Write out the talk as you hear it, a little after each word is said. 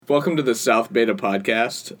Welcome to the South Beta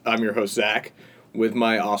Podcast. I'm your host, Zach, with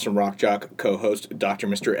my awesome rock jock co-host, Dr.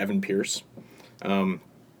 Mr. Evan Pierce.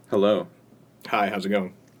 Hello. Hi, how's it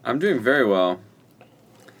going? I'm doing very well.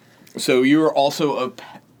 So you are also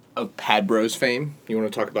of Pad Bros fame. You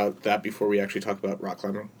want to talk about that before we actually talk about rock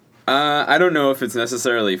climbing? I don't know if it's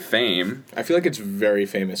necessarily fame. I feel like it's very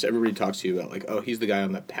famous. Everybody talks to you about, like, oh, he's the guy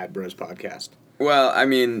on that Pad Bros podcast. Well, I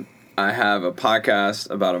mean, I have a podcast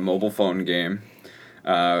about a mobile phone game,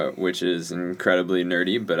 which is incredibly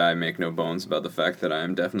nerdy, but I make no bones about the fact that I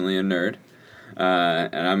am definitely a nerd.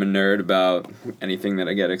 And I'm a nerd about anything that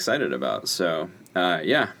I get excited about. So,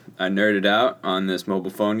 yeah, I nerded out on this mobile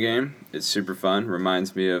phone game. It's super fun.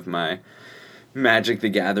 Reminds me of my Magic the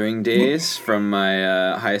Gathering days from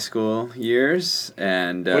my high school years.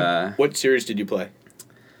 And what series did you play?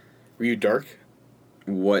 Were you Dark?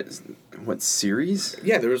 What series?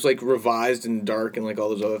 Yeah, there was like Revised and Dark and like all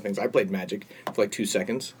those other things. I played Magic for like 2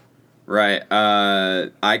 seconds. Right.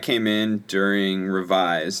 I came in during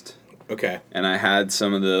Revised. Okay. And I had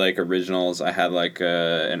some of the like originals. I had like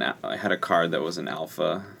I had a card that was an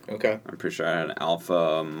alpha. Okay. I'm pretty sure I had an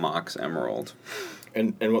alpha Mox Emerald.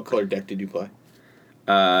 And what color deck did you play?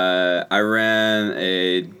 I ran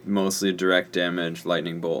a mostly direct damage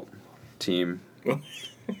lightning bolt team.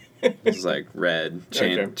 It was like red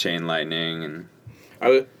chain lightning, and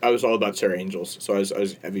I was all about Sarah Angels, so I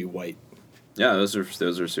was heavy white. Yeah, those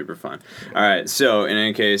are super fun. All right, so in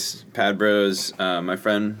any case, Pad Bros, my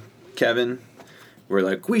friend Kevin, we're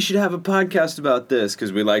like, we should have a podcast about this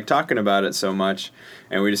because we like talking about it so much,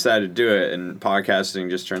 and we decided to do it. And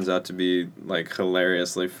podcasting just turns out to be like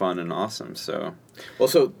hilariously fun and awesome. So. Well,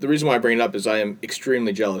 so the reason why I bring it up is I am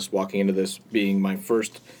extremely jealous walking into this being my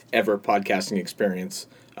first ever podcasting experience.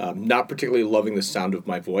 Not particularly loving the sound of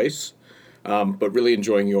my voice, but really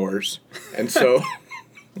enjoying yours. And so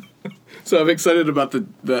so I'm excited about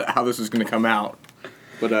the how this is going to come out,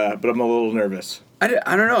 but I'm a little nervous. I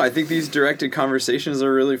don't know. I think these directed conversations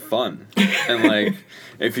are really fun. And, like,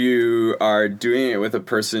 if you are doing it with a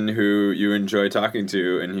person who you enjoy talking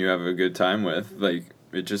to and you have a good time with, like,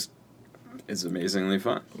 it just is amazingly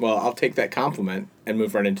fun. Well, I'll take that compliment and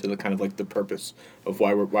move right into the kind of, like, the purpose of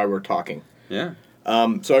why we're talking. Yeah.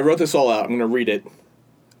 So I wrote this all out. I'm going to read it.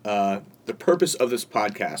 The purpose of this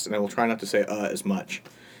podcast, and I will try not to say as much,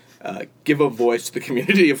 give a voice to the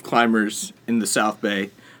community of climbers in the South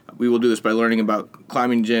Bay. We will do this by learning about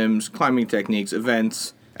climbing gyms, climbing techniques,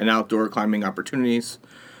 events, and outdoor climbing opportunities.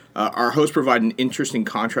 Our hosts provide an interesting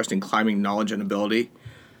contrast in climbing knowledge and ability,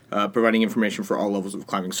 providing information for all levels of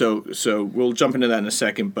climbing. So we'll jump into that in a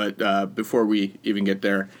second, but before we even get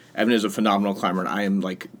there, Evan is a phenomenal climber, and I am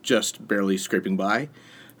like just barely scraping by,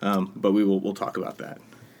 but we'll talk about that.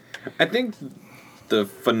 I think the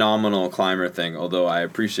phenomenal climber thing, although I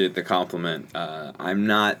appreciate the compliment, I'm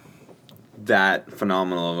not that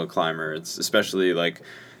phenomenal of a climber. It's especially like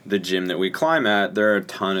the gym that we climb at, there are a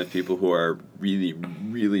ton of people who are really,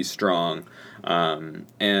 really strong.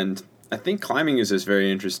 And I think climbing is this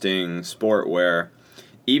very interesting sport where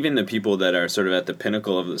even the people that are sort of at the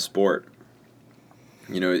pinnacle of the sport,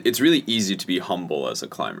 you know, it's really easy to be humble as a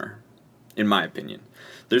climber, in my opinion.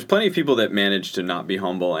 There's plenty of people that manage to not be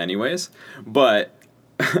humble anyways, but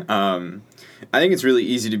I think it's really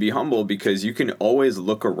easy to be humble because you can always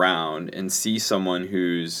look around and see someone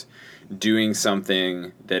who's doing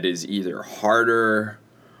something that is either harder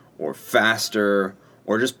or faster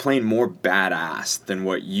or just plain more badass than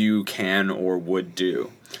what you can or would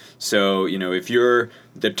do. So, you know, if you're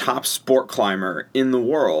the top sport climber in the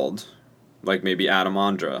world, like maybe Adam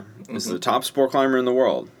Ondra is the top sport climber in the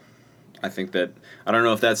world. I think that, I don't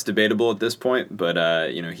know if that's debatable at this point,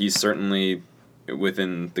 but, you know, he's certainly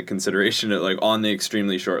within the consideration of, like, on the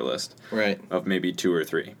extremely short list. Right. Of maybe 2 or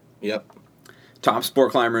 3. Yep. Top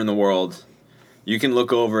sport climber in the world. You can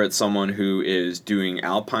look over at someone who is doing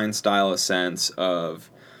alpine style ascents of,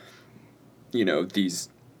 you know, these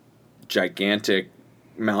gigantic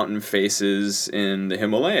mountain faces in the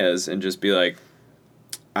Himalayas and just be like,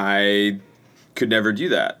 I could never do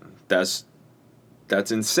that. That's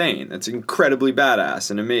insane. That's incredibly badass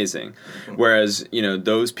and amazing. Whereas, you know,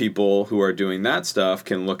 those people who are doing that stuff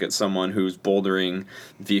can look at someone who's bouldering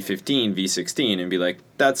V15, V16 and be like,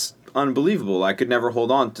 that's unbelievable. I could never hold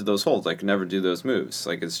on to those holds. I could never do those moves.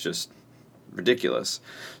 Like, it's just ridiculous.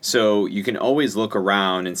 So you can always look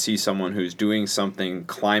around and see someone who's doing something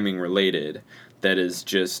climbing related that is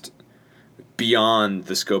just beyond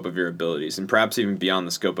the scope of your abilities and perhaps even beyond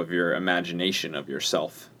the scope of your imagination of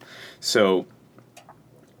yourself. So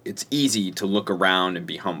it's easy to look around and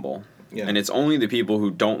be humble. Yeah. And it's only the people who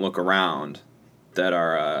don't look around that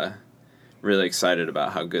are really excited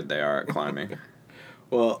about how good they are at climbing.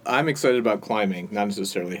 Well, I'm excited about climbing, not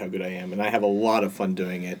necessarily how good I am, and I have a lot of fun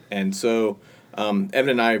doing it. And so, Evan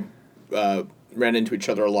and I ran into each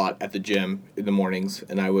other a lot at the gym in the mornings,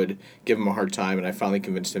 and I would give him a hard time, and I finally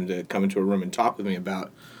convinced him to come into a room and talk with me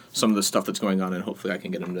about some of the stuff that's going on, and hopefully I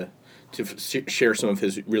can get him to share some of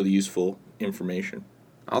his really useful information.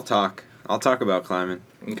 I'll talk about climbing.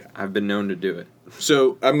 Okay. I've been known to do it.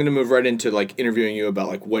 So I'm going to move right into like interviewing you about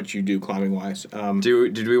like what you do climbing wise.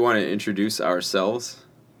 Did we want to introduce ourselves?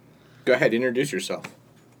 Go ahead, introduce yourself.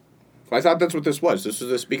 I thought that's what this was. This was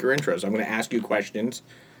the speaker intros. I'm going to ask you questions,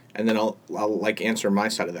 and then I'll like answer my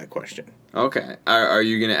side of that question. Okay. Are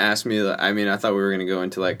you going to ask me? I mean, I thought we were going to go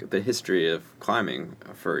into like the history of climbing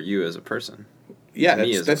for you as a person. Yeah,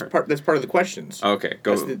 that's part of the questions. Okay,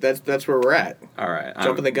 go. That's where we're at. All right.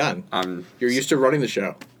 Jumping the gun. You're used to running the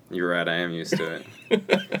show. You're right. I am used to it.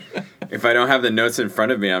 If I don't have the notes in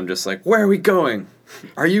front of me, I'm just like, where are we going?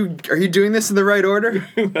 Are you doing this in the right order?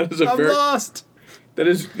 I'm lost. That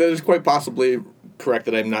is quite possibly correct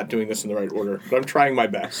that I'm not doing this in the right order, but I'm trying my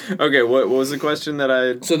best. Okay, what was the question that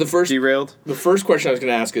I derailed? The first question I was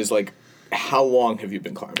going to ask is like, how long have you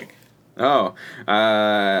been climbing? Oh,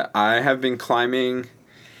 I have been climbing,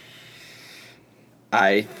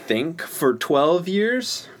 I think, for 12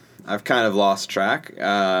 years. I've kind of lost track.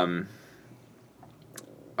 I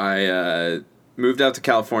moved out to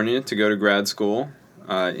California to go to grad school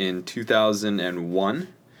in 2001.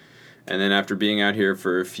 And then after being out here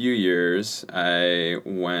for a few years, I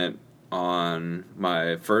went on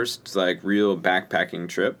my first like real backpacking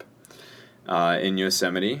trip in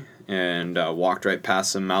Yosemite and walked right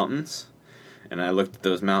past some mountains. And I looked at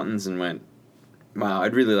those mountains and went, wow,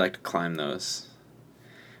 I'd really like to climb those.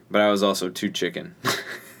 But I was also too chicken.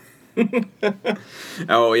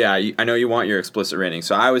 Oh, yeah, I know you want your explicit rating.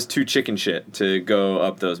 So I was too chicken shit to go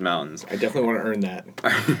up those mountains. I definitely want to earn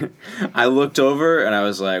that. I looked over and I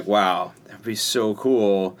was like, wow, that'd be so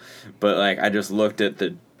cool. But like I just looked at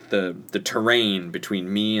the terrain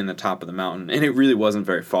between me and the top of the mountain, and it really wasn't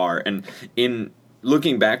very far. And in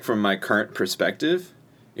looking back from my current perspective,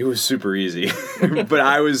 it was super easy. But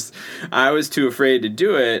I was too afraid to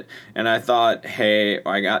do it, and I thought, hey,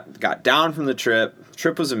 I got down from the trip.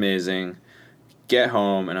 Trip was amazing. Get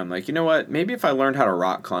home, and I'm like, you know what? Maybe if I learned how to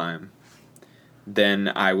rock climb, then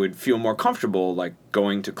I would feel more comfortable like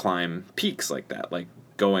going to climb peaks like that, like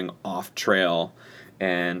going off trail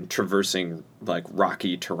and traversing like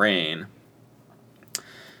rocky terrain.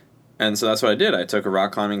 And so that's what I did. I took a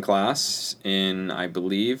rock climbing class in, I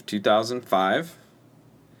believe, 2005.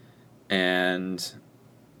 And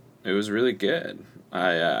it was really good.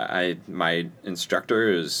 My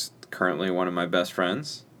instructor is currently one of my best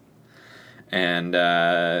friends, and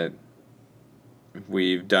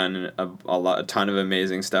we've done a ton of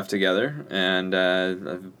amazing stuff together, and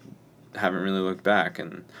I haven't really looked back.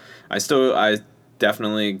 And I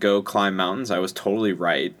definitely go climb mountains. I was totally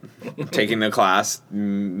right. Taking the class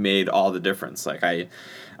made all the difference. Like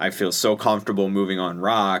I feel so comfortable moving on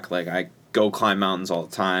rock. Like I go climb mountains all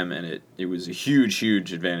the time, and it was a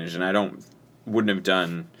huge advantage, and I wouldn't have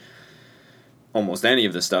done almost any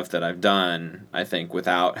of the stuff that I've done, I think,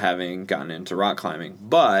 without having gotten into rock climbing.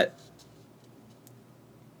 But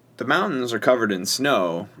the mountains are covered in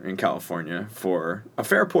snow in California for a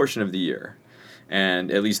fair portion of the year,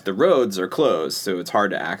 and at least the roads are closed, so it's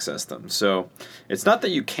hard to access them. So it's not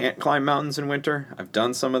that you can't climb mountains in winter. I've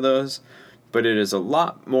done some of those, but it is a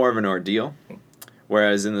lot more of an ordeal.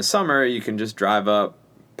 Whereas in the summer, you can just drive up,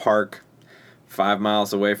 park 5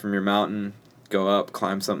 miles away from your mountain, go up,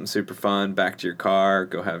 climb something super fun, back to your car,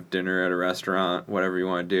 go have dinner at a restaurant, whatever you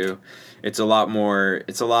want to do. It's a lot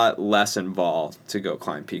less involved to go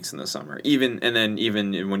climb peaks in the summer. Even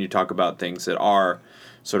when you talk about things that are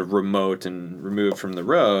sort of remote and removed from the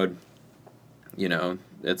road, you know,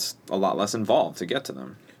 it's a lot less involved to get to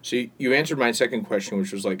them. So you answered my second question,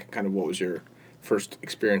 which was like kind of what was your first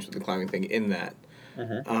experience with the climbing thing in that.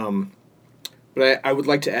 Mm-hmm. But I would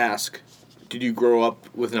like to ask, did you grow up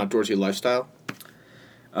with an outdoorsy lifestyle?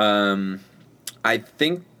 I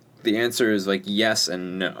think the answer is like yes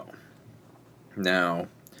and no. Now,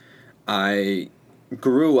 I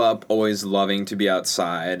grew up always loving to be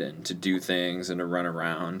outside and to do things and to run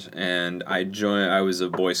around, and I was a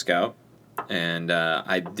Boy Scout, and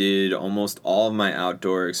I did almost all of my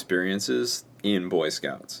outdoor experiences in Boy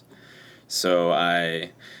Scouts. So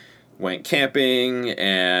I went camping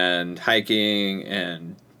and hiking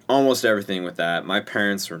and almost everything with that. My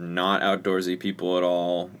parents were not outdoorsy people at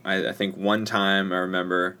all. I think one time I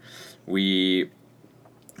remember we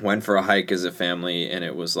went for a hike as a family, and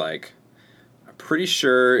it was like, I'm pretty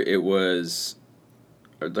sure it was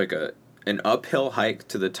like a an uphill hike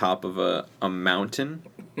to the top of a mountain,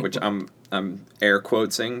 which I'm air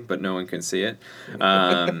quotesing, but no one can see it.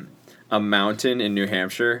 A mountain in New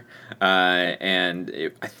Hampshire,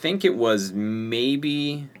 and I think it was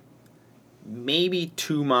maybe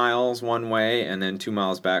 2 miles one way and then 2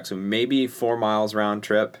 miles back, so maybe 4 miles round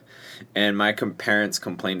trip. And my parents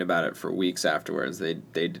complained about it for weeks afterwards. They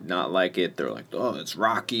did not like it. They were like, "Oh, it's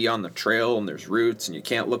rocky on the trail and there's roots and you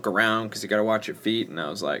can't look around because you got to watch your feet." And I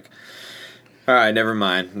was like, "All right, never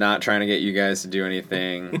mind. Not trying to get you guys to do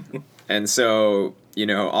anything." And so,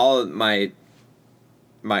 all of my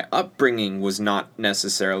upbringing was not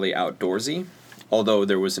necessarily outdoorsy, although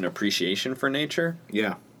there was an appreciation for nature.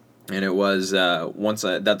 Yeah. And it was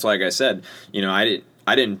that's like I said,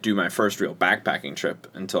 I didn't do my first real backpacking trip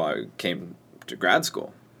until I came to grad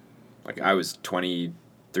school. Like I was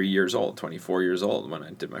 23 years old, 24 years old when I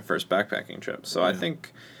did my first backpacking trip. So yeah. I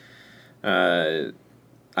think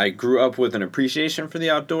I grew up with an appreciation for the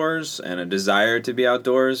outdoors and a desire to be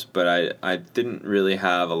outdoors, but I didn't really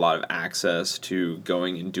have a lot of access to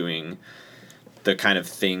going and doing the kind of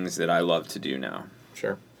things that I love to do now.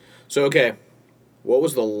 Sure. So, okay, what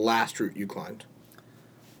was the last route you climbed?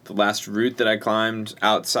 The last route that I climbed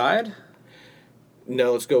outside?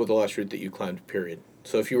 No, let's go with the last route that you climbed, period.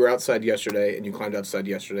 So if you were outside yesterday and you climbed outside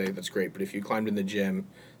yesterday, that's great. But if you climbed in the gym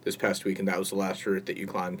this past week and that was the last route that you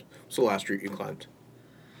climbed, what's the last route you climbed?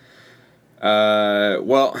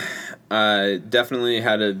 Well, I definitely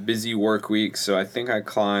had a busy work week, so I think I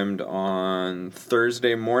climbed on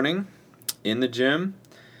Thursday morning in the gym.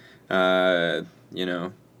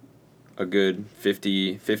 A good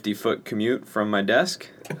 50 foot commute from my desk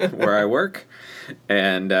where I work.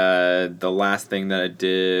 And the last thing that I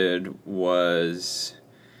did was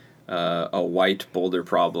a white boulder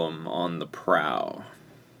problem on the Prow.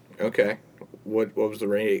 Okay. What was the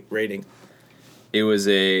rating? It was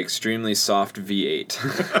a extremely soft V8.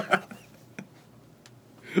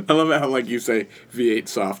 I love how you say V8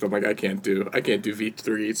 soft. I'm like, I can't do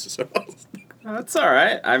V3s. So. That's all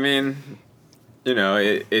right. I mean,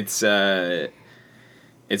 it's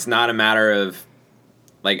not a matter of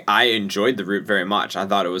I enjoyed the route very much. I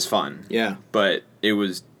thought it was fun. Yeah. But it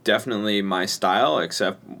was definitely my style,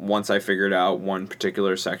 except once I figured out one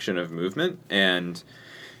particular section of movement, and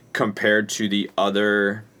compared to the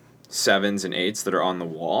other 7s and 8s that are on the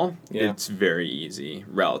wall, It's very easy,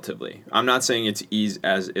 relatively. I'm not saying it's easy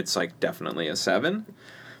as it's definitely a 7,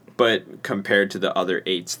 but compared to the other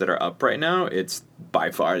 8s that are up right now, it's by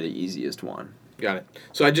far the easiest one. Got it.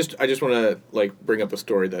 So I just want to bring up a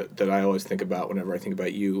story that I always think about whenever I think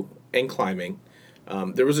about you and climbing.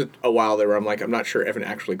 There was a while there where I'm not sure Evan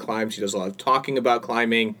actually climbs. He does a lot of talking about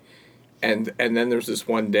climbing. And then there's this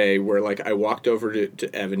one day where I walked over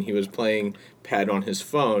to Evan. He was playing pad on his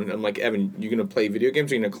phone. I'm like, "Evan, you gonna play video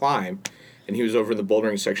games or you gonna climb?" And he was over in the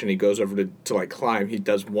bouldering section. He goes over to climb. He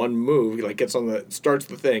does one move. He gets starts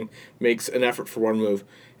the thing, makes an effort for one move,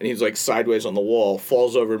 and he's sideways on the wall,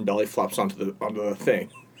 falls over and belly flops onto the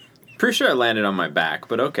thing. Pretty sure I landed on my back,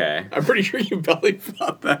 but okay. I'm pretty sure you belly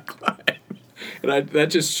flopped that climb. And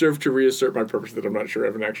that just served to reassert my purpose that I'm not sure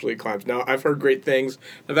Evan actually climbs. Now, I've heard great things.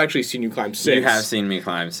 I've actually seen you climb since. You have seen me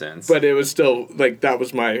climb since. But it was still, that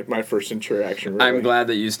was my first interaction, really. I'm glad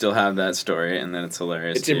that you still have that story and that it's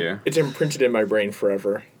hilarious to you. It's imprinted in my brain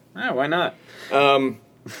forever. Yeah, why not?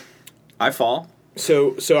 I fall.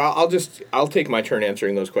 So I'll take my turn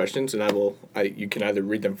answering those questions, and you can either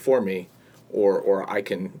read them for me, or I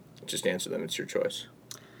can just answer them. It's your choice.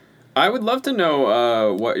 I would love to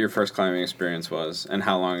know what your first climbing experience was and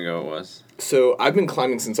how long ago it was. So I've been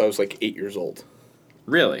climbing since I was 8 years old.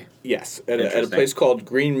 Really? Yes, at a place called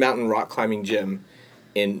Green Mountain Rock Climbing Gym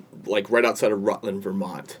in right outside of Rutland,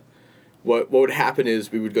 Vermont. What would happen is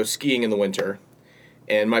we would go skiing in the winter,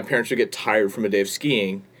 and my parents would get tired from a day of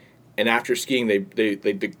skiing, and after skiing they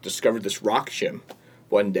discovered this rock gym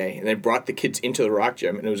one day, and they brought the kids into the rock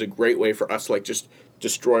gym, and it was a great way for us to just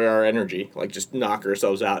destroy our energy, just knock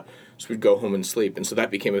ourselves out, so we'd go home and sleep. And so that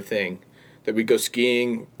became a thing, that we'd go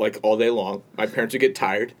skiing all day long. My parents would get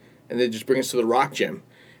tired, and they'd just bring us to the rock gym.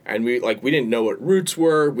 And we didn't know what routes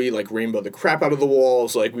were. We rainbowed the crap out of the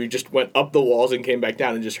walls. We just went up the walls and came back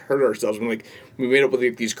down and just hurt ourselves. And we made up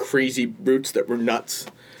with these crazy routes that were nuts.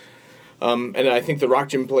 And I think the rock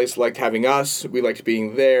gym place liked having us. We liked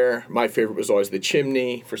being there. My favorite was always the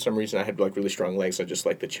chimney. For some reason, I had really strong legs. I just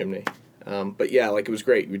liked the chimney. But yeah, it was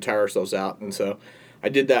great. We'd tire ourselves out. And so I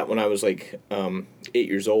did that when I was 8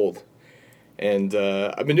 years old. And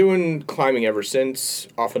I've been doing climbing ever since,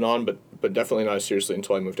 off and on, but definitely not as seriously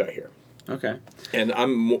until I moved out here. Okay. And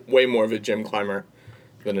I'm way more of a gym climber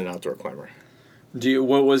than an outdoor climber.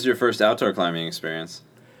 What was your first outdoor climbing experience?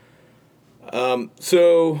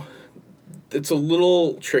 So it's a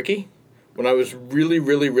little tricky. When I was really,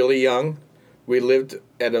 really, really young, we lived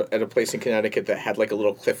at a place in Connecticut that had like a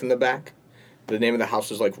little cliff in the back. The name of the house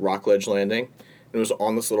was like Rockledge Landing. And it was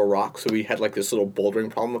on this little rock, so we had like this little bouldering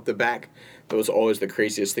problem up the back. That was always the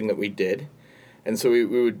craziest thing that we did. And so we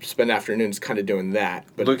would spend afternoons kind of doing that.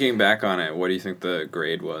 But Looking back on it, what do you think the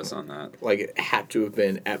grade was on that? like it had to have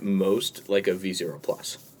been at most like a V0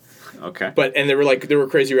 plus. Okay. And there were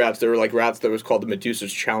crazy routes. There were like routes that was called the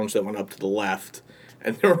Medusa's Challenge that went up to the left,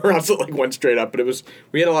 and there were routes that like went straight up. But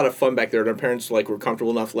we had a lot of fun back there, and our parents like were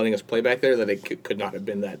comfortable enough letting us play back there that it could not have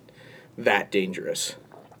been that dangerous.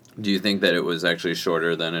 Do you think that it was actually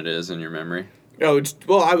shorter than it is in your memory? Oh,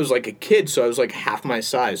 well, I was like a kid, so I was like half my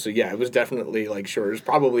size. So yeah, it was definitely like short. It was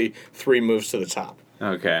probably 3 moves to the top.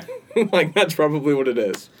 Okay. Like that's probably what it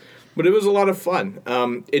is. But it was a lot of fun.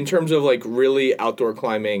 In terms of like really outdoor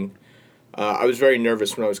climbing, I was very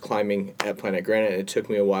nervous when I was climbing at Planet Granite. It took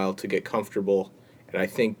me a while to get comfortable, and I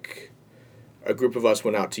think a group of us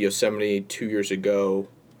went out to Yosemite 2 years ago,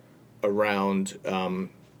 around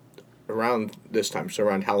this time, so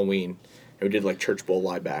around Halloween, and we did like Church Bowl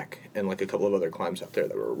Lieback and like a couple of other climbs out there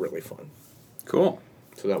that were really fun. Cool.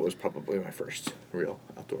 So that was probably my first real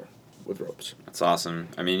outdoor with ropes. That's awesome.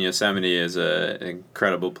 I mean, Yosemite is an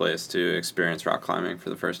incredible place to experience rock climbing for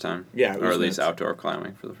the first time. Yeah, or at least outdoor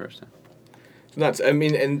climbing for the first time. It's nuts. I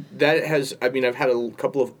mean, and that has. I mean, I've had a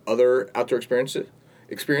couple of other outdoor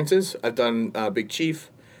experiences. I've done Big Chief,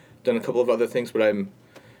 done a couple of other things, but I'm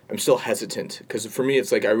still hesitant because for me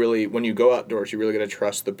it's like when you go outdoors you really got to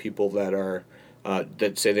trust the people that are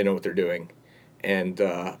that say they know what they're doing, and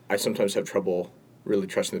I sometimes have trouble really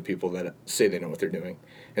trusting the people that say they know what they're doing,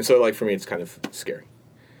 and so like for me it's kind of scary.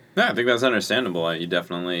 Yeah, I think that's understandable. You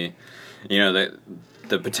definitely, the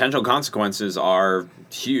potential consequences are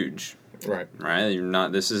huge. Right.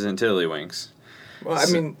 This isn't tiddlywinks. Well, I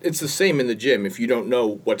mean, it's the same in the gym. If you don't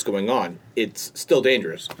know what's going on, it's still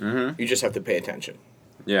dangerous. Mm-hmm. You just have to pay attention.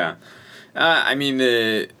 Yeah. I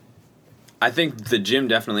think the gym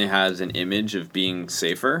definitely has an image of being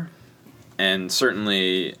safer, and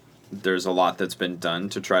certainly there's a lot that's been done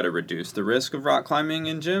to try to reduce the risk of rock climbing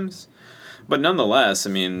in gyms. But nonetheless,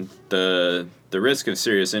 I mean, the risk of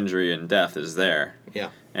serious injury and death is there.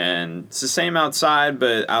 Yeah. And it's the same outside,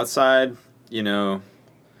 but outside,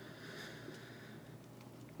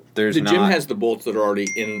 there's the gym has the bolts that are already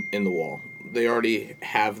in the wall. They already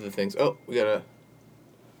have the things. Oh, we got a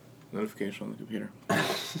notification on the computer.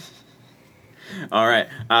 All right.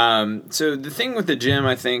 So the thing with the gym,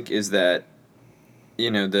 I think, is that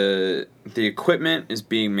the equipment is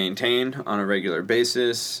being maintained on a regular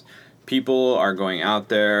basis. People are going out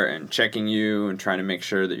there and checking you and trying to make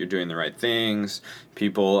sure that you're doing the right things.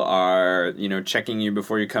 People are, checking you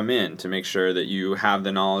before you come in to make sure that you have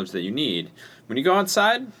the knowledge that you need. When you go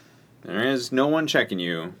outside, there is no one checking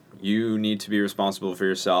you. You need to be responsible for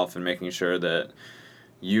yourself and making sure that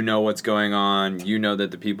you know what's going on. You know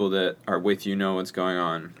that the people that are with you know what's going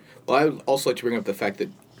on. Well, I would also like to bring up the fact that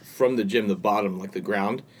from the gym, the bottom, like the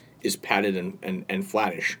ground, is padded and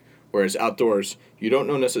flattish. Whereas outdoors, you don't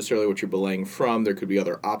know necessarily what you're belaying from. There could be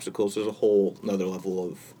other obstacles. There's a whole another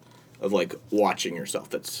level of like watching yourself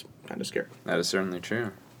that's kind of scary. That is certainly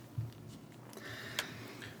true.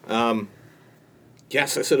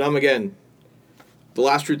 Yes, I said again. The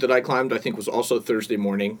last route that I climbed, I think, was also Thursday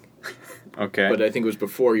morning. Okay. But I think it was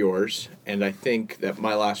before yours. And I think that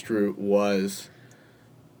my last route was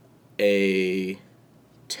a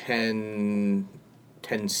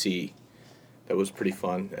 10C. That was pretty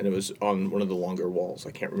fun. And it was on one of the longer walls.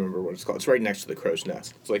 I can't remember what it's called. It's right next to the crow's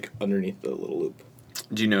nest. It's like underneath the little loop.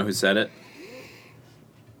 Do you know who said it?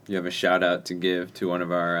 You have a shout out to give to one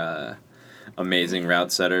of our amazing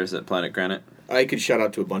route setters at Planet Granite? I could shout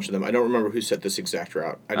out to a bunch of them. I don't remember who set this exact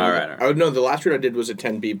route. All right. I would know the last route I did was a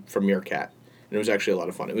 10B from Meerkat, and it was actually a lot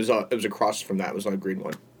of fun. It was across from that. It was on a green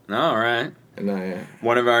one. All right. And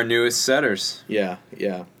one of our newest setters. Yeah.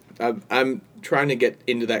 I'm trying to get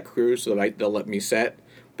into that crew so that they'll let me set,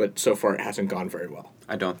 but so far it hasn't gone very well.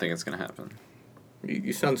 I don't think it's going to happen.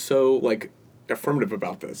 You sound so affirmative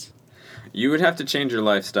about this. You would have to change your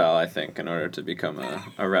lifestyle, I think, in order to become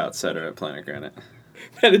a route setter at Planet Granite.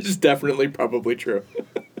 That is definitely probably true.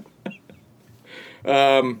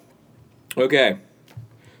 Okay.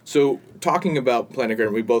 So, talking about Planet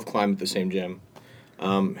Granite, we both climbed at the same gym,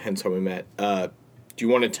 hence how we met. Do you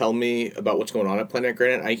want to tell me about what's going on at Planet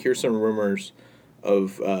Granite? I hear some rumors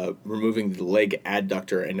of removing the leg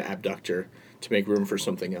adductor and abductor to make room for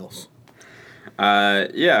something else.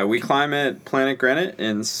 Yeah, we climb at Planet Granite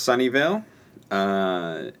in Sunnyvale.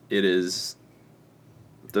 It is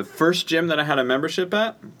the first gym that I had a membership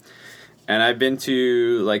at, And I've been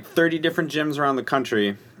to like 30 different gyms around the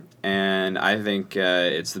country, and I think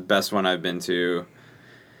it's the best one I've been to.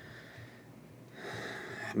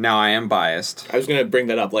 Now, I am biased. I was going to bring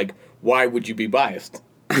that up. Like, why would you be biased?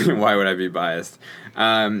 Why would I be biased?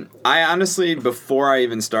 I honestly, before I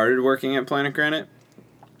even started working at Planet Granite,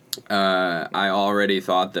 I already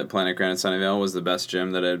thought that Planet Granite Sunnyvale was the best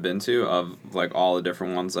gym that I had been to of like all the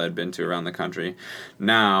different ones I had been to around the country.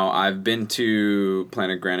 Now, I've been to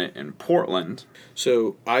Planet Granite in Portland.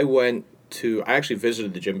 So I actually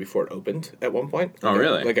visited the gym before it opened at one point. Oh,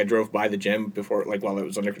 really? I drove by the gym before, like while it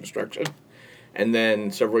was under construction. And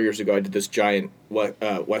then several years ago, I did this giant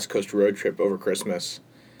West Coast road trip over Christmas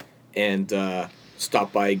and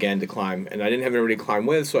stopped by again to climb. And I didn't have anybody to climb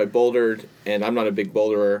with, so I bouldered. And I'm not a big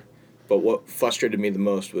boulderer, but what frustrated me the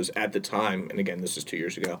most was at the time, and again, this is 2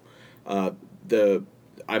 years ago,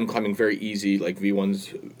 I'm climbing very easy, like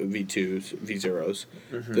V1s, V2s, V0s.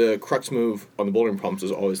 Mm-hmm. The crux move on the bouldering problems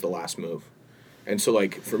is always the last move. And so,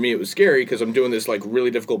 like, for me, it was scary because I'm doing this, like, really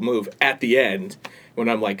difficult move at the end when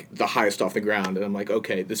I'm, like, the highest off the ground. And I'm like,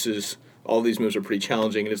 okay, all these moves are pretty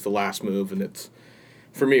challenging, and it's the last move. And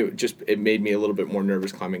for me, it made me a little bit more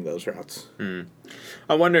nervous climbing those routes.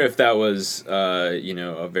 I wonder if that was,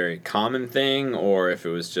 a very common thing, or if it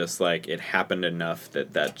was just, like, it happened enough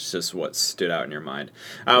that that's just what stood out in your mind.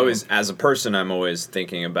 As a person, I'm always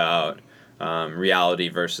thinking about reality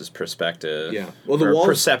versus perspective. Yeah. Well,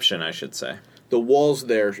 perception, I should say. The walls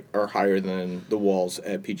there are higher than the walls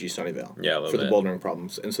at PG Sunnyvale. Yeah, a little for bit. The bouldering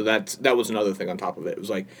problems. And so that was another thing on top of it. It was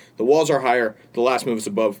like the walls are higher, the last move is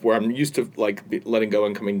above, where I'm used to like letting go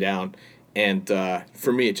and coming down. And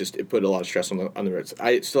for me, it put a lot of stress on the roads.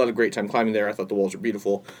 I still had a great time climbing there. I thought the walls were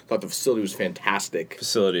beautiful. I thought the facility was fantastic.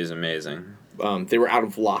 Facility is amazing. They were out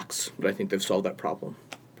of locks, but I think they've solved that problem.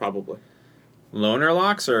 Probably. Loaner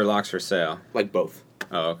locks or locks for sale? Like both.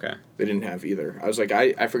 Oh, okay. They didn't have either. I was like,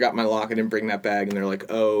 I forgot my lock. I didn't bring that bag. And they're like,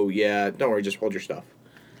 oh, yeah, don't worry, just hold your stuff.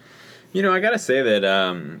 You know, I got to say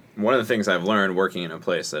that one of the things I've learned working in a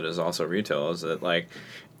place that is also retail is that, like,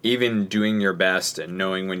 even doing your best and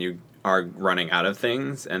knowing when you are running out of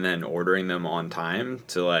things and then ordering them on time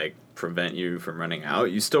to, like, prevent you from running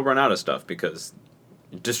out, you still run out of stuff because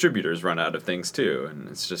distributors run out of things, too. And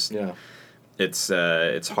it's just... Yeah.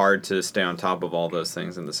 It's hard to stay on top of all those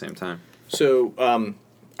things at the same time. So,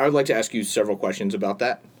 I would like to ask you several questions about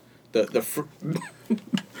that. The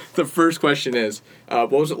first question is,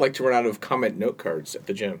 what was it like to run out of comment note cards at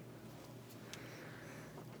the gym?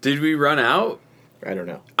 Did we run out? I don't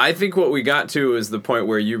know. I think what we got to is the point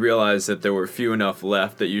where you realized that there were few enough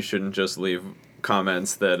left that you shouldn't just leave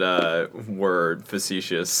comments that were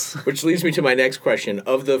facetious. Which leads me to my next question.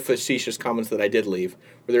 Of the facetious comments that I did leave,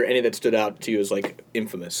 were there any that stood out to you as, like,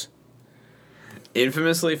 infamous?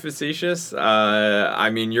 Infamously facetious? I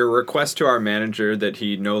mean, your request to our manager that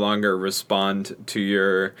he no longer respond to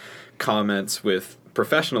your comments with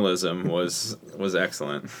professionalism was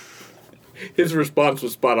excellent. His response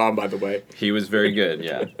was spot on, by the way. He was very good,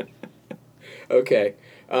 yeah. Okay.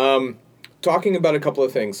 Talking about a couple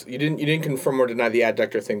of things. You didn't confirm or deny the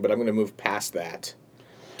adductor thing, but I'm going to move past that.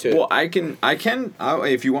 Well, I can.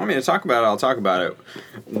 If you want me to talk about it, I'll talk about it.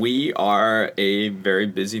 We are a very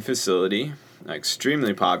busy facility,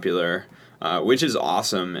 extremely popular, which is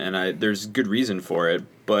awesome, and there's good reason for it.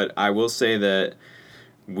 But I will say that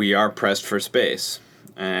we are pressed for space,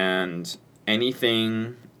 and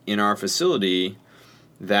anything in our facility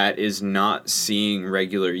that is not seeing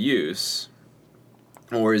regular use,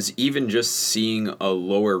 or is even just seeing a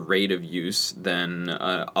lower rate of use than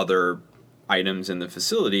other items in the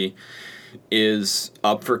facility, is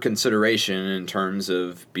up for consideration in terms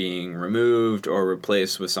of being removed or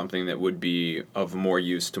replaced with something that would be of more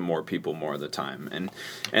use to more people more of the time. And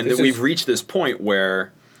that we've reached this point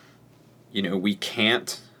where, you know, we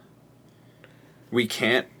can't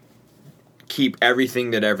keep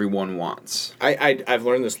everything that everyone wants. I've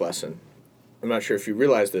learned this lesson. I'm not sure if you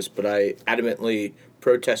realize this, but I adamantly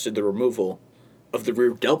protested the removal of the rear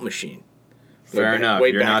delt machine. Fair enough.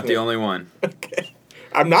 You're not the only one. Okay.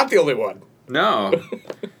 I'm not the only one. No.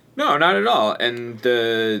 No, not at all. And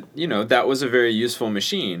that was a very useful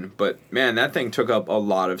machine, but man, that thing took up a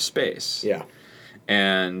lot of space. Yeah.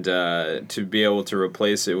 And to be able to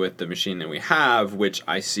replace it with the machine that we have, which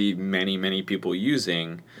I see many, many people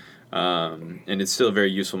using, and it's still a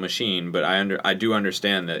very useful machine, but I do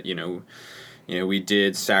understand that, we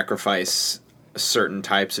did sacrifice certain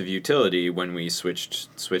types of utility when we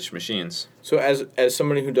switched machines. So as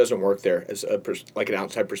somebody who doesn't work there, as like an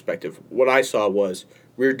outside perspective, what I saw was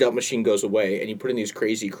rear delt machine goes away, and you put in these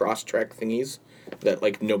crazy cross-track thingies that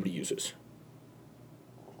like nobody uses.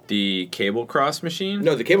 The cable cross machine?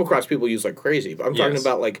 No, the cable cross people use like crazy. But I'm talking Yes.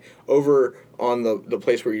 about like over on the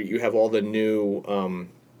place where you have all the new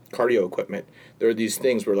cardio equipment. There are these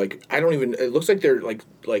things where like I don't even. It looks like they're like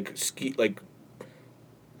ski like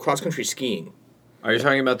cross country skiing. Are you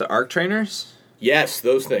talking about the arc trainers? Yes,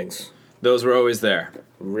 those things. Those were always there.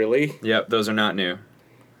 Really? Yep, those are not new.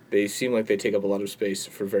 They seem like they take up a lot of space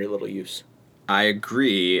for very little use. I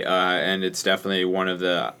agree, and it's definitely one of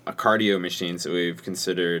the cardio machines that we've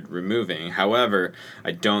considered removing. However,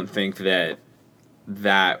 I don't think that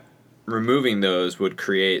removing those would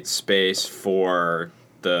create space for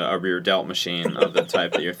a rear delt machine of the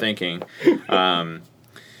type that you're thinking.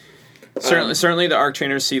 Certainly, the arc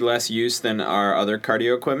trainers see less use than our other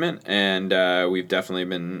cardio equipment, and we've definitely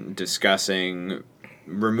been discussing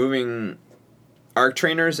removing arc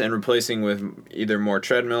trainers and replacing with either more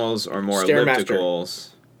treadmills or more ellipticals.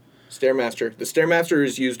 Stairmaster. The Stairmaster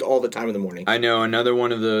is used all the time in the morning. I know another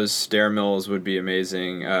one of those stair mills would be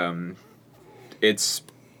amazing.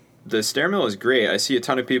 The stair mill is great. I see a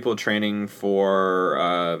ton of people training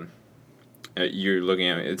for. You're looking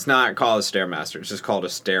at it. It's not called a Stairmaster. It's just called a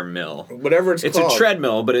stair mill. Whatever it's called. It's a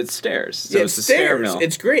treadmill, but it's stairs. So yeah, it's a stair mill.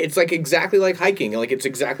 It's great. It's like exactly like hiking. Like it's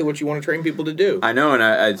exactly what you want to train people to do. I know, and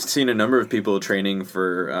I've seen a number of people training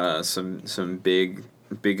for some big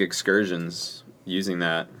excursions using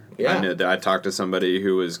that. Yeah. I know that I talked to somebody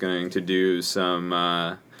who was going to do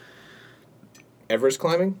some Everest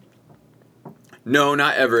climbing? No,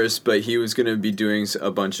 not Everest, but he was going to be doing a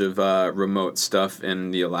bunch of remote stuff in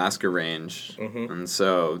the Alaska range. Mm-hmm. And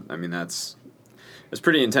so, I mean, it's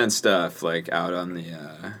pretty intense stuff, like out on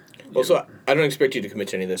the... So I don't expect you to commit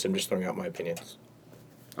to any of this. I'm just throwing out my opinions.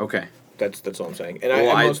 Okay. That's all I'm saying. And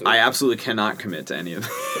well, I absolutely cannot commit to any of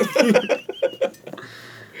that.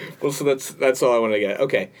 Well, so that's all I want to get.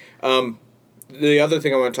 Okay. The other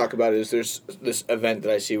thing I want to talk about is there's this event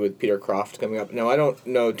that I see with Peter Croft coming up. Now, I don't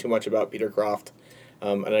know too much about Peter Croft,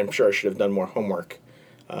 and I'm sure I should have done more homework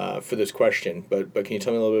for this question. But can you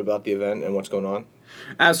tell me a little bit about the event and what's going on?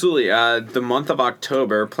 Absolutely. The month of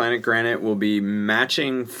October, Planet Granite will be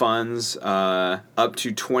matching funds up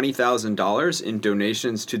to $20,000 in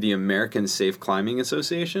donations to the American Safe Climbing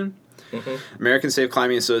Association. Mm-hmm. American Safe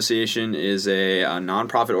Climbing Association is a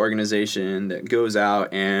nonprofit organization that goes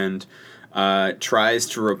out and tries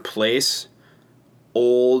to replace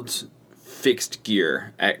old fixed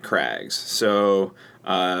gear at crags. So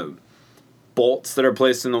bolts that are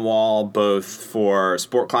placed in the wall, both for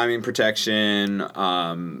sport climbing protection,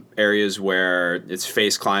 areas where it's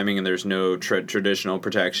face climbing and there's no traditional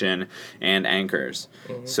protection, and anchors.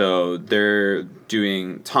 Mm-hmm. So they're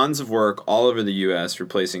doing tons of work all over the U.S.,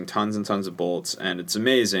 replacing tons and tons of bolts, and it's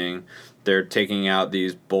amazing. They're taking out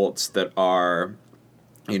these bolts that are,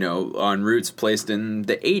 on routes placed in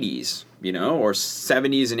the 80s, or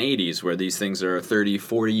 70s and 80s, where these things are 30,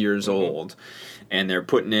 40 years mm-hmm. old, and they're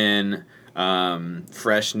putting in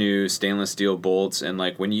fresh new stainless steel bolts. And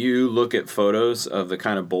like when you look at photos of the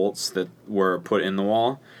kind of bolts that were put in the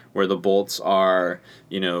wall, where the bolts are,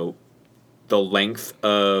 the length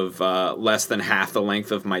of less than half the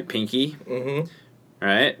length of my pinky, mm-hmm.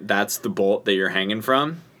 right? That's the bolt that you're hanging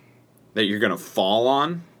from, that you're gonna fall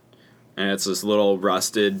on, and it's this little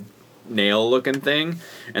rusted nail looking thing.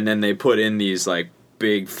 And then they put in these like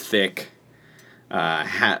big thick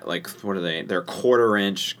what are they? They're quarter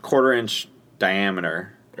inch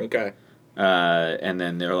diameter. Okay. And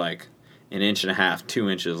then they're like an inch and a half, 2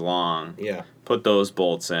 inches long. Yeah. Put those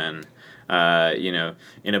bolts in,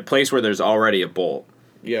 in a place where there's already a bolt.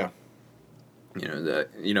 Yeah.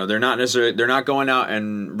 They're not going out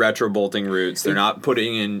and retro bolting routes. They're not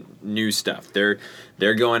putting in new stuff. They're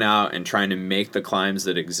going out and trying to make the climbs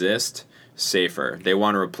that exist safer. They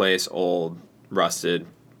want to replace old, rusted,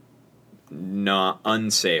 not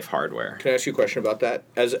unsafe hardware. Can I ask you a question about that?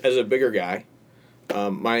 As a bigger guy,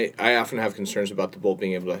 I often have concerns about the bolt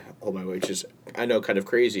being able to hold my weight, which is, I know, kind of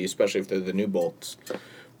crazy, especially if they're the new bolts.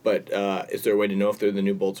 But is there a way to know if they're the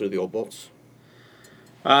new bolts or the old bolts?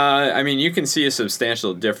 You can see a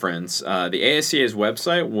substantial difference. The ASCA's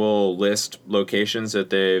website will list locations that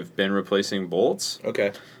they've been replacing bolts.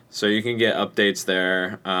 Okay. So you can get updates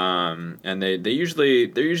there, and they're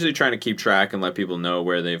usually trying to keep track and let people know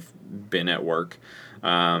where they've been at work,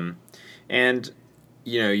 and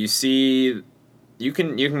you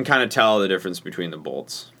can kind of tell the difference between the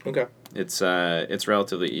bolts. Okay. It's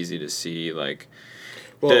relatively easy to see. Like,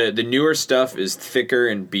 the newer stuff is thicker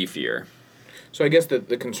and beefier. So I guess the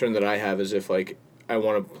concern that I have is if like I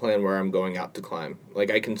want to plan where I'm going out to climb, like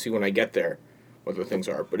I can see when I get there what the things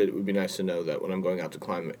are, but it would be nice to know that when I'm going out to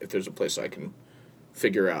climb, if there's a place I can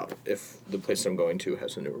figure out if the place I'm going to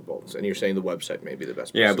has the newer bolts. And you're saying the website may be the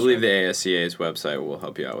best place. Yeah, I believe the ASCA's website will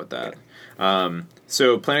help you out with that. Okay.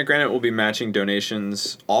 So Planet Granite will be matching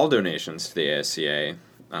all donations to the ASCA.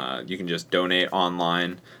 You can just donate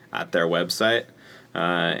online at their website.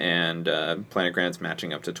 And Planet Granite's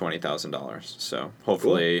matching up to $20,000. So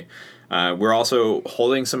hopefully, we're also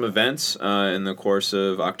holding some events in the course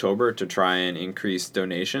of October to try and increase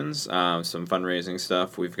donations. Some fundraising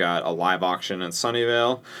stuff. We've got a live auction in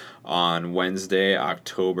Sunnyvale on Wednesday,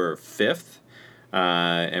 October 5th,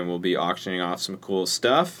 and we'll be auctioning off some cool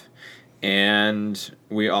stuff. And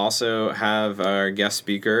we also have our guest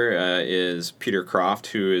speaker is Peter Croft,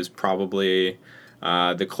 who is probably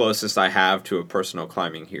the closest I have to a personal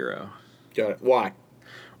climbing hero. Got it.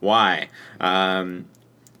 Why?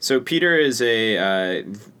 So Peter is a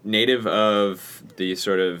native of the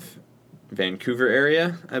sort of Vancouver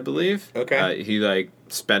area, I believe. Okay. He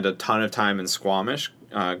spent a ton of time in Squamish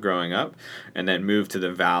growing up, and then moved to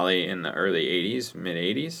the Valley in the early '80s, mid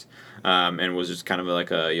 '80s, and was just kind of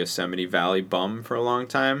like a Yosemite Valley bum for a long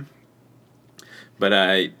time.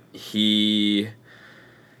 But he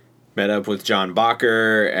met up with John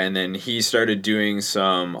Bacher, and then he started doing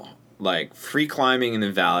some free climbing in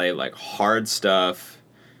the valley, hard stuff,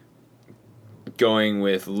 going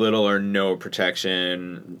with little or no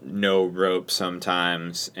protection, no rope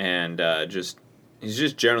sometimes, and he's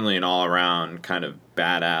just generally an all-around kind of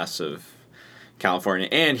badass of California.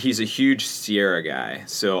 And he's a huge Sierra guy,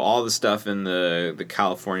 so all the stuff in the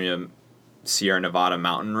California Sierra Nevada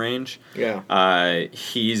mountain range. Yeah.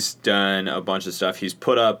 He's done a bunch of stuff. He's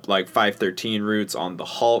put up 513 routes on the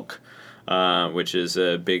Hulk, which is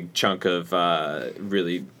a big chunk of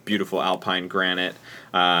really beautiful alpine granite.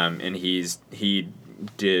 And he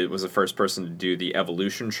was the first person to do the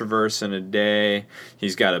Evolution Traverse in a day.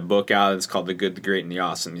 He's got a book out. It's called The Good, the Great, and the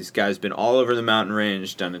Awesome. These guys been all over the mountain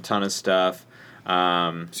range, done a ton of stuff.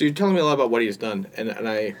 So you're telling me a lot about what he's done, and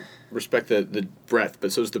I respect the breadth.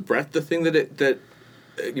 But so is the breadth the thing that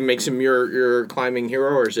makes him your climbing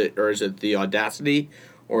hero, or is it the audacity,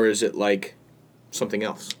 or is it something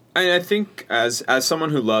else? I think as someone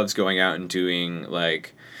who loves going out and doing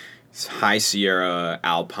high Sierra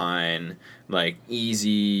alpine,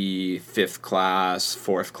 easy 5th class,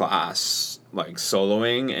 4th class,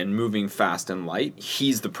 soloing and moving fast and light,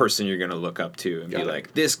 he's the person you're going to look up to and be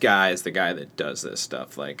like, this guy is the guy that does this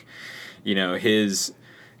stuff. His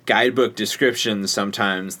guidebook descriptions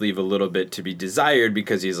sometimes leave a little bit to be desired,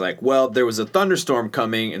 because he's like, well, there was a thunderstorm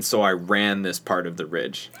coming, and so I ran this part of the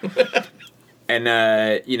ridge. And,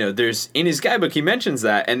 there's, in his guidebook, he mentions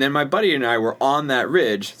that, and then my buddy and I were on that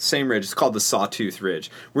ridge, same ridge, it's called the Sawtooth Ridge.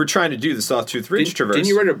 We're trying to do the Sawtooth Ridge Traverse. Didn't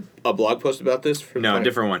you write a blog post about this? No, a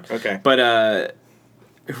different one. Okay. But,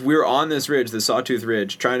 we were on this ridge, the Sawtooth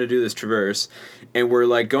Ridge, trying to do this traverse, and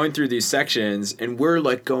we're, going through these sections, and we're,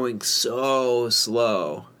 going so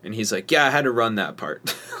slow. And he's like, yeah, I had to run that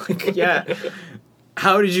part. Yeah.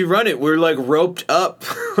 How did you run it? We're, roped up.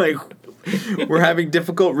 We're having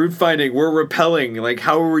difficult route finding. We're rappelling.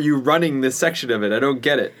 How were you running this section of it? I don't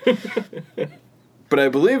get it. But I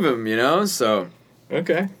believe him, so.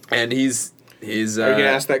 Okay. And he's Are you going to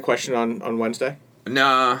ask that question on Wednesday?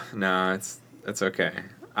 No, it's okay.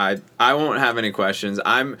 I won't have any questions.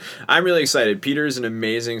 I'm really excited. Peter's an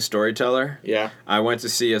amazing storyteller. Yeah. I went to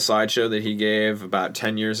see a slideshow that he gave about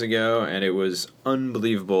 10 years ago, and it was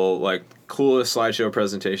unbelievable. Coolest slideshow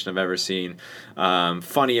presentation I've ever seen.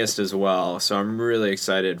 Funniest as well. So I'm really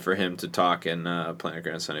excited for him to talk in Planet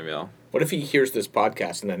Granite Sunnyvale. What if he hears this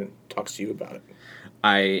podcast and then talks to you about it?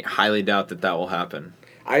 I highly doubt that will happen.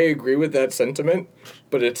 I agree with that sentiment,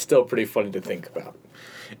 but it's still pretty funny to think about.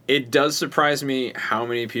 It does surprise me how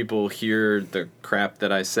many people hear the crap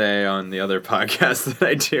that I say on the other podcasts that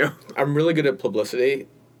I do. I'm really good at publicity,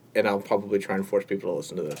 and I'll probably try and force people to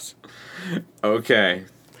listen to this. Okay.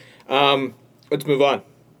 Let's move on.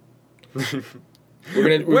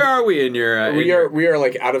 Where are we in your? We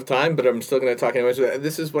are out of time, but I'm still gonna talk anyways.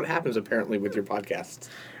 This is what happens apparently with your podcasts.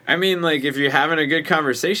 I mean, if you're having a good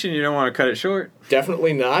conversation, you don't want to cut it short.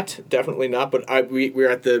 Definitely not. But we're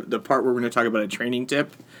at the part where we're going to talk about a training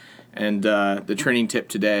tip, and the training tip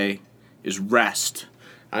today is rest.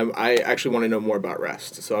 I actually want to know more about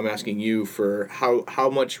rest, so I'm asking you for how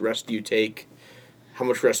much rest do you take, how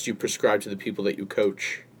much rest do you prescribe to the people that you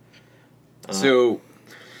coach. So,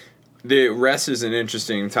 the rest is an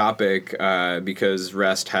interesting topic because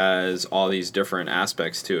rest has all these different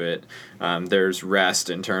aspects to it. There's rest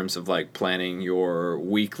in terms of planning your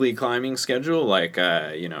weekly climbing schedule.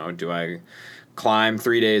 Do I climb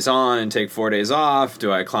 3 days on and take 4 days off?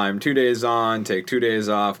 Do I climb 2 days on, take 2 days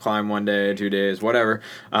off, climb 1 day, 2 days, whatever?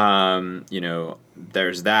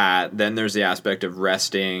 There's that. Then there's the aspect of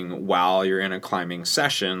resting while you're in a climbing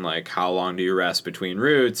session. Like, how long do you rest between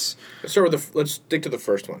routes? Let's stick to the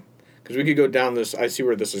first one, because we could go down this. I see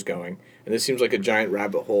where this is going, and this seems like a giant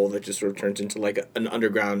rabbit hole that just sort of turns into like an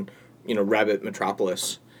underground, rabbit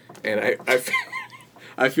metropolis. And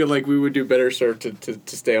I feel like we would do better, sir, to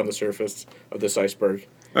stay on the surface of this iceberg.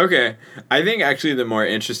 Okay. I think actually the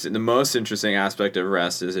most interesting aspect of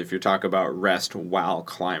rest is if you talk about rest while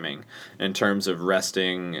climbing. In terms of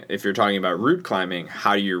resting, if you're talking about route climbing,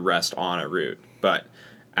 how do you rest on a route? But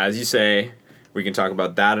as you say, we can talk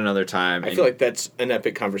about that another time. I feel like that's an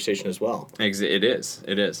epic conversation as well. It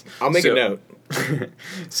is. I'll make a note.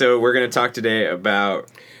 So we're going to talk today about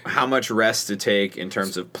how much rest to take in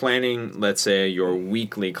terms of planning, let's say, your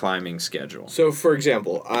weekly climbing schedule. So, for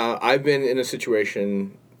example, I've been in a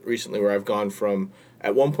situation recently where I've gone from,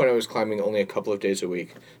 at one point I was climbing only a couple of days a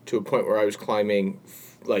week, to a point where I was climbing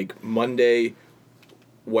like Monday,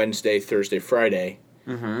 Wednesday, Thursday, Friday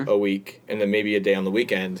a week, and then maybe a day on the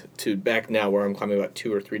weekend, to back now where I'm climbing about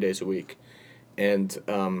 2 or 3 days a week. And,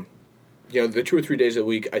 the 2 or 3 days a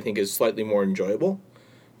week I think is slightly more enjoyable.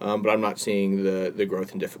 But I'm not seeing the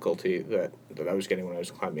growth and difficulty that I was getting when I was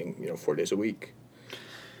climbing, 4 days a week.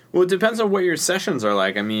 Well, it depends on what your sessions are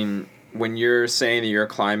like. I mean, when you're saying that you're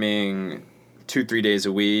climbing 2-3 days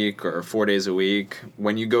a week or 4 days a week,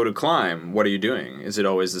 when you go to climb, what are you doing? Is it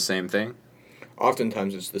always the same thing?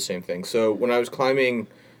 Oftentimes it's the same thing. So when I was climbing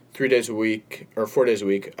 3 days a week or 4 days a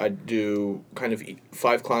week, I'd do kind of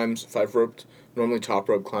 5 climbs, 5 roped, normally top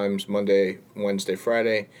rope climbs Monday, Wednesday,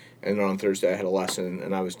 Friday. And then on Thursday I had a lesson,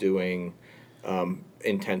 and I was doing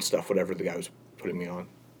intense stuff, whatever the guy was putting me on.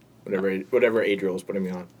 Whatever Adriel was putting me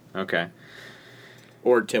on. Okay.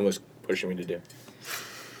 Or Tim was pushing me to do.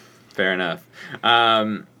 Fair enough.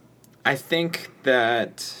 I think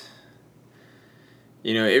that,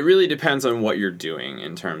 it really depends on what you're doing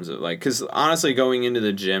in terms of, because honestly, going into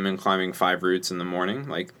the gym and climbing 5 routes in the morning,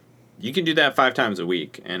 you can do that 5 times a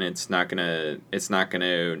week, and it's not gonna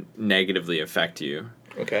negatively affect you.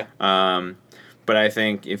 Okay. But I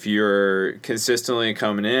think if you're consistently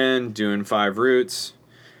coming in, doing 5 routes,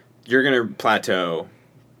 you're going to plateau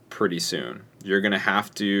pretty soon. You're going to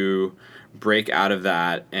have to break out of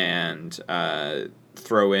that and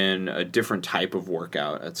throw in a different type of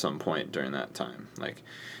workout at some point during that time.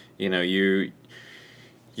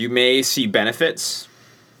 You may see benefits.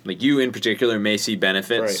 You in particular may see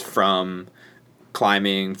benefits from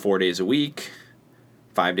climbing 4 days a week,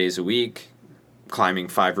 5 days a week, climbing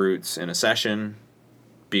 5 routes in a session,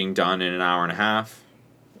 being done in an hour and a half,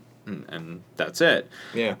 and that's it.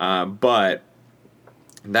 Yeah. But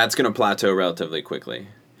that's going to plateau relatively quickly.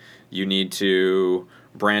 You need to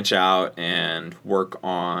branch out and work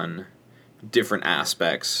on different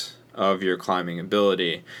aspects of your climbing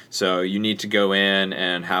ability. So you need to go in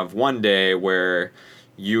and have one day where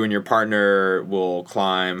you and your partner will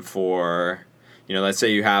climb for, let's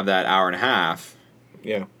say you have that hour and a half.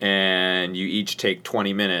 Yeah. And you each take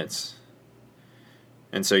 20 minutes.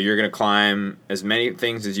 And so you're going to climb as many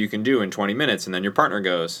things as you can do in 20 minutes, and then your partner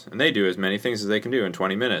goes, and they do as many things as they can do in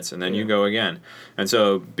 20 minutes, and then you go again. And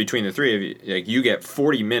so between the three of you, you get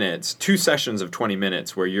 40 minutes, 2 sessions of 20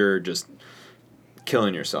 minutes where you're just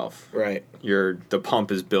killing yourself. Right. The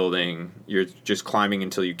pump is building. You're just climbing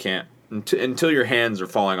until you can't, until your hands are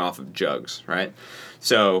falling off of jugs, right?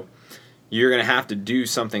 So you're going to have to do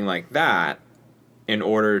something like that in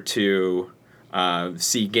order to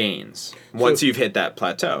see gains once you've hit that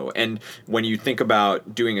plateau. And when you think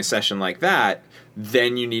about doing a session like that,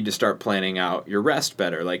 then you need to start planning out your rest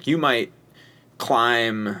better. You might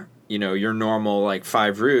climb, your normal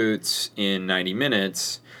 5 routes in 90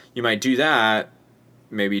 minutes. You might do that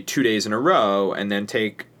maybe 2 days in a row and then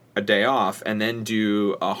take a day off and then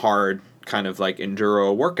do a hard kind of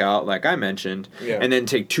enduro workout like I mentioned, and then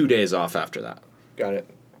take 2 days off after that. Got it.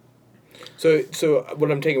 So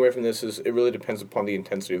what I'm taking away from this is it really depends upon the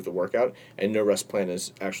intensity of the workout, and no rest plan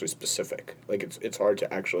is actually specific. It's hard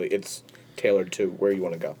to actually, it's tailored to where you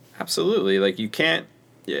want to go. Absolutely. You can't,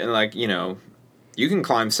 you can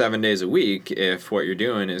climb 7 days a week if what you're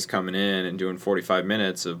doing is coming in and doing 45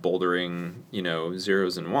 minutes of bouldering,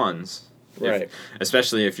 zeros and ones. Right.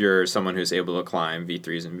 Especially if you're someone who's able to climb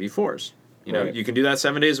V3s and V4s. You can do that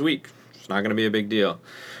 7 days a week. It's not going to be a big deal.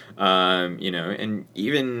 And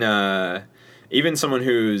even someone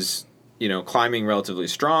who's, climbing relatively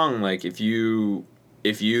strong, if you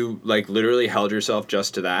literally held yourself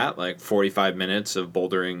just to that, 45 minutes of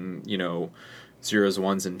bouldering, zeros,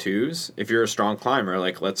 ones, and twos. If you're a strong climber,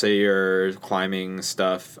 like let's say you're climbing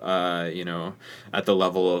stuff, you know, at the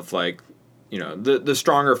level of like, you know, the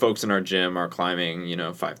stronger folks in our gym are climbing, you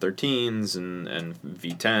know, 513s and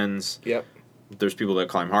V10s. Yep. There's people that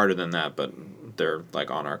climb harder than that, but they're like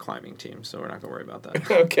on our climbing team, so we're not gonna worry about that.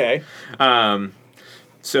 Okay.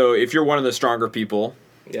 So if you're one of the stronger people,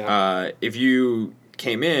 Yeah. if you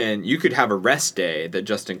came in, you could have a rest day that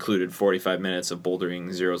just included 45 minutes of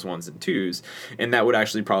bouldering zeros, ones, and twos, and that would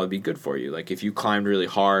actually probably be good for you. Like if you climbed really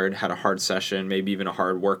hard, had a hard session, maybe even a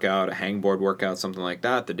hard workout, a hangboard workout, something like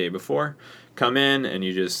that the day before, come in and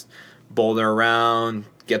you just boulder around,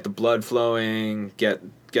 get the blood flowing, get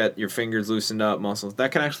your fingers loosened up, muscles.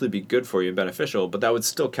 That can actually be good for you and beneficial, but that would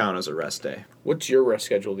still count as a rest day. What's your rest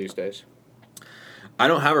schedule these days? I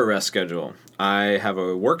don't have a rest schedule. I have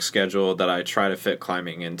a work schedule that I try to fit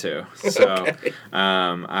climbing into. So Okay.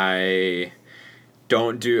 I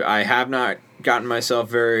have not gotten myself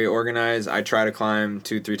very organized. I try to climb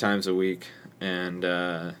 2-3 times a week and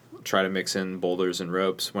try to mix in boulders and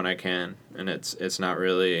ropes when I can. And it's not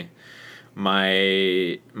really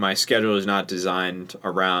my schedule is not designed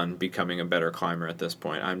around becoming a better climber at this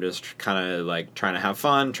point. I'm just kind of like trying to have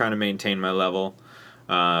fun, trying to maintain my level.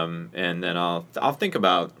 And then I'll think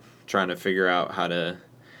about trying to figure out how to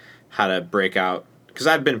break out, because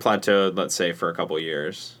I've been plateaued, let's say, for a couple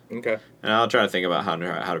years, Okay. and I'll try to think about how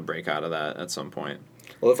to break out of that at some point.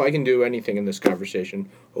 Well, if I can do anything in this conversation,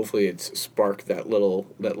 hopefully it's spark that little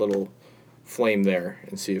flame there,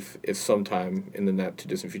 and see if sometime in the not too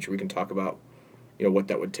distant future we can talk about, you know, what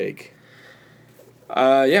that would take.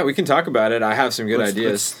 Yeah, we can talk about it. I have some good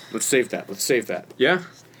ideas. Let's save that. Let's save that. Yeah.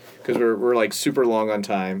 Because we're like super long on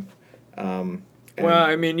time. Well,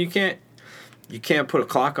 I mean, you can't put a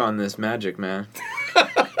clock on this magic, man.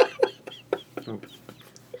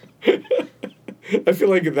 I feel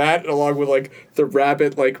like that, along with like the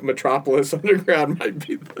Rabbit, like Metropolis Underground, might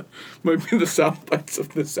be the sound bites of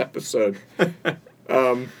this episode.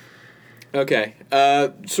 Okay,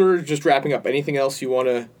 sort of just wrapping up. Anything else you want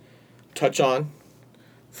to touch on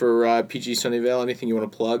for PG Sunnyvale? Anything you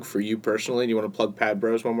want to plug for you personally? Do you want to plug Pad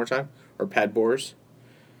Bros one more time, or Pad Boars?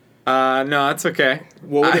 No, that's okay.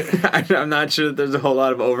 I'm not sure that there's a whole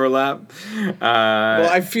lot of overlap. Well,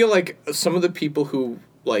 I feel like some of the people who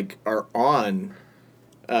like are on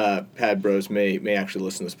Pad Bros may actually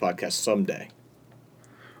listen to this podcast someday.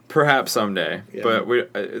 Perhaps someday, Yeah. but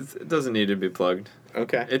it doesn't need to be plugged.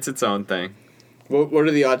 Okay. It's its own thing. What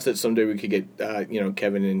are the odds that someday we could get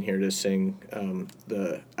Kevin in here to sing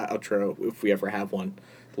the outro if we ever have one,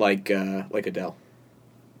 like Adele?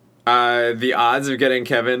 The odds of getting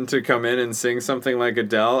Kevin to come in and sing something like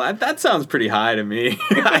Adele, that sounds pretty high to me.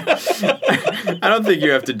 I don't think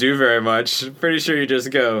you have to do very much. Pretty sure you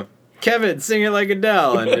just go, Kevin, sing it like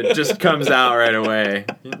Adele, and it just comes out right away.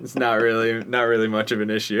 It's not really much of an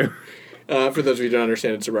issue. For those of you who don't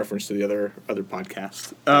understand, it's a reference to the other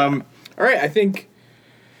podcast. All right, I think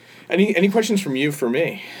any questions from you for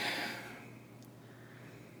me?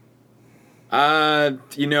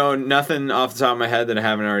 Nothing off the top of my head that I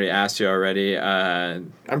haven't already asked you already.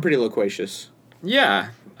 I'm pretty loquacious. Yeah,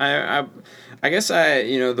 I guess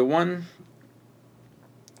the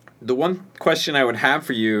one question I would have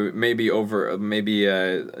for you maybe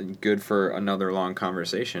good for another long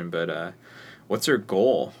conversation, but what's your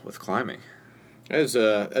goal with climbing? That's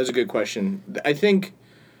a good question. I think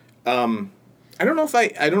I don't know if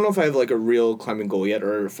I have like a real climbing goal yet,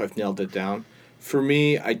 or if I've nailed it down. For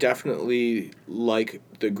me, I definitely like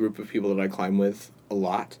the group of people that I climb with a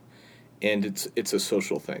lot, and it's a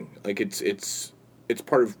social thing. Like it's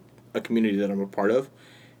part of a community that I'm a part of,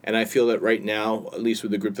 and I feel that right now, at least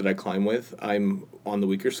with the group that I climb with, I'm on the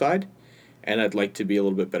weaker side, and I'd like to be a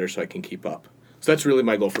little bit better so I can keep up. So that's really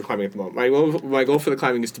my goal for climbing at the moment. My goal for the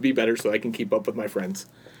climbing is to be better so I can keep up with my friends.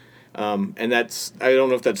 And I don't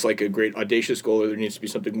know if that's like a great audacious goal or there needs to be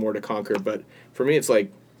something more to conquer, but for me it's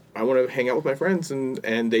like I want to hang out with my friends and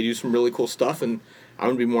they do some really cool stuff and I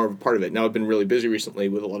want to be more of a part of it. Now I've been really busy recently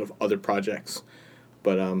with a lot of other projects,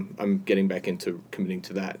 but I'm getting back into committing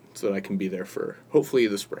to that so that I can be there for hopefully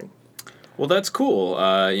the spring. Well, that's cool.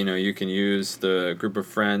 You can use the group of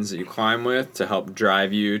friends that you climb with to help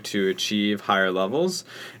drive you to achieve higher levels.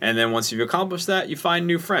 And then once you've accomplished that, you find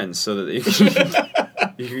new friends so that you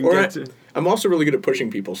can get to... I'm also really good at pushing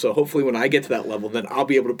people, so hopefully when I get to that level, then I'll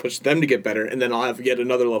be able to push them to get better, and then I'll have yet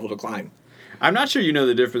another level to climb. I'm not sure you know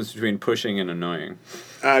the difference between pushing and annoying.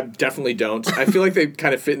 I definitely don't. I feel like they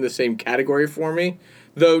kind of fit in the same category for me.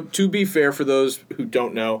 Though, to be fair, for those who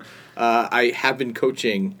don't know, I have been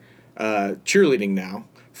coaching cheerleading now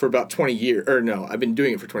for about 20 years. Or no, I've been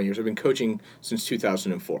doing it for 20 years. I've been coaching since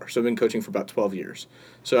 2004. So I've been coaching for about 12 years.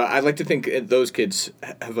 So I'd like to think those kids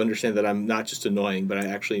have understand that I'm not just annoying, but I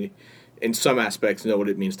actually, in some aspects, know what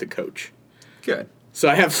it means to coach. Good. So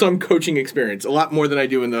I have some coaching experience, a lot more than I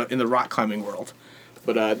do in the rock climbing world.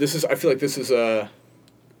 But I feel like this is a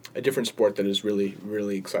different sport that is really,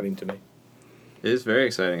 really exciting to me. It is a very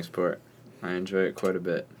exciting sport. I enjoy it quite a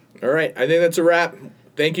bit. All right, I think that's a wrap.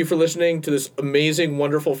 Thank you for listening to this amazing,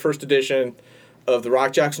 wonderful first edition of the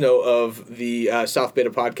Rock Jocks Know of the South Beta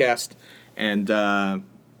podcast. And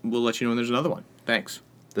we'll let you know when there's another one. Thanks.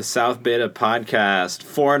 The South Beta Podcast,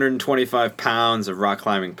 425 pounds of rock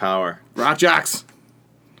climbing power. Rock Jocks.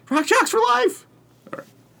 Rock Jocks for life. All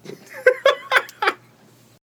right.